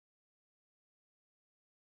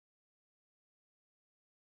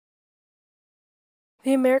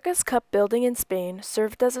The America's Cup building in Spain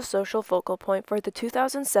served as a social focal point for the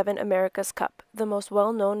 2007 America's Cup, the most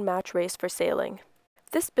well-known match race for sailing.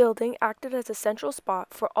 This building acted as a central spot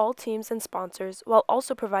for all teams and sponsors while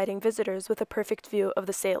also providing visitors with a perfect view of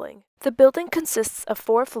the sailing. The building consists of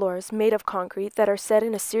 4 floors made of concrete that are set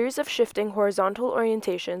in a series of shifting horizontal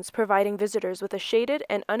orientations, providing visitors with a shaded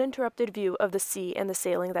and uninterrupted view of the sea and the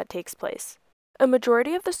sailing that takes place. A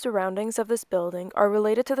majority of the surroundings of this building are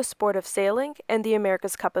related to the sport of sailing and the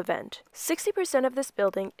America's Cup event. 60% of this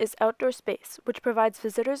building is outdoor space, which provides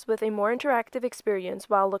visitors with a more interactive experience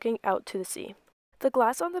while looking out to the sea. The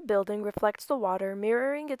glass on the building reflects the water,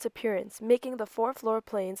 mirroring its appearance, making the 4 floor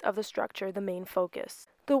planes of the structure the main focus.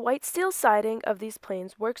 The white steel siding of these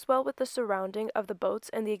planes works well with the surrounding of the boats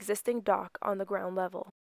and the existing dock on the ground level.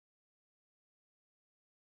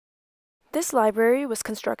 This library was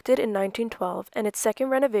constructed in 1912, and its second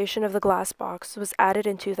renovation of the glass box was added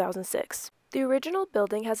in 2006. The original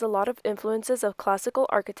building has a lot of influences of classical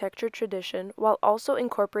architecture tradition while also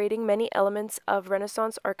incorporating many elements of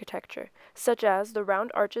Renaissance architecture, such as the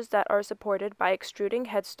round arches that are supported by extruding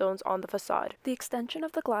headstones on the facade. The extension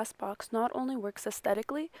of the glass box not only works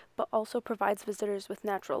aesthetically, but also provides visitors with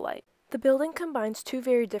natural light. The building combines 2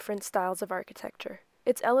 very different styles of architecture.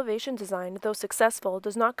 Its elevation design, though successful,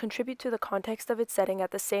 does not contribute to the context of its setting at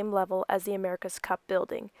the same level as the America's Cup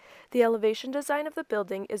building. The elevation design of the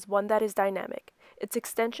building is one that is dynamic. Its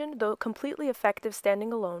extension, though completely effective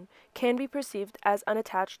standing alone, can be perceived as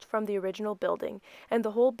unattached from the original building, and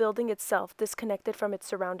the whole building itself disconnected from its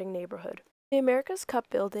surrounding neighborhood. The America's Cup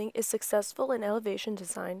building is successful in elevation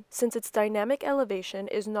design since its dynamic elevation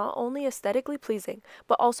is not only aesthetically pleasing,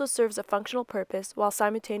 but also serves a functional purpose while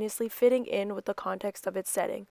simultaneously fitting in with the context of its setting.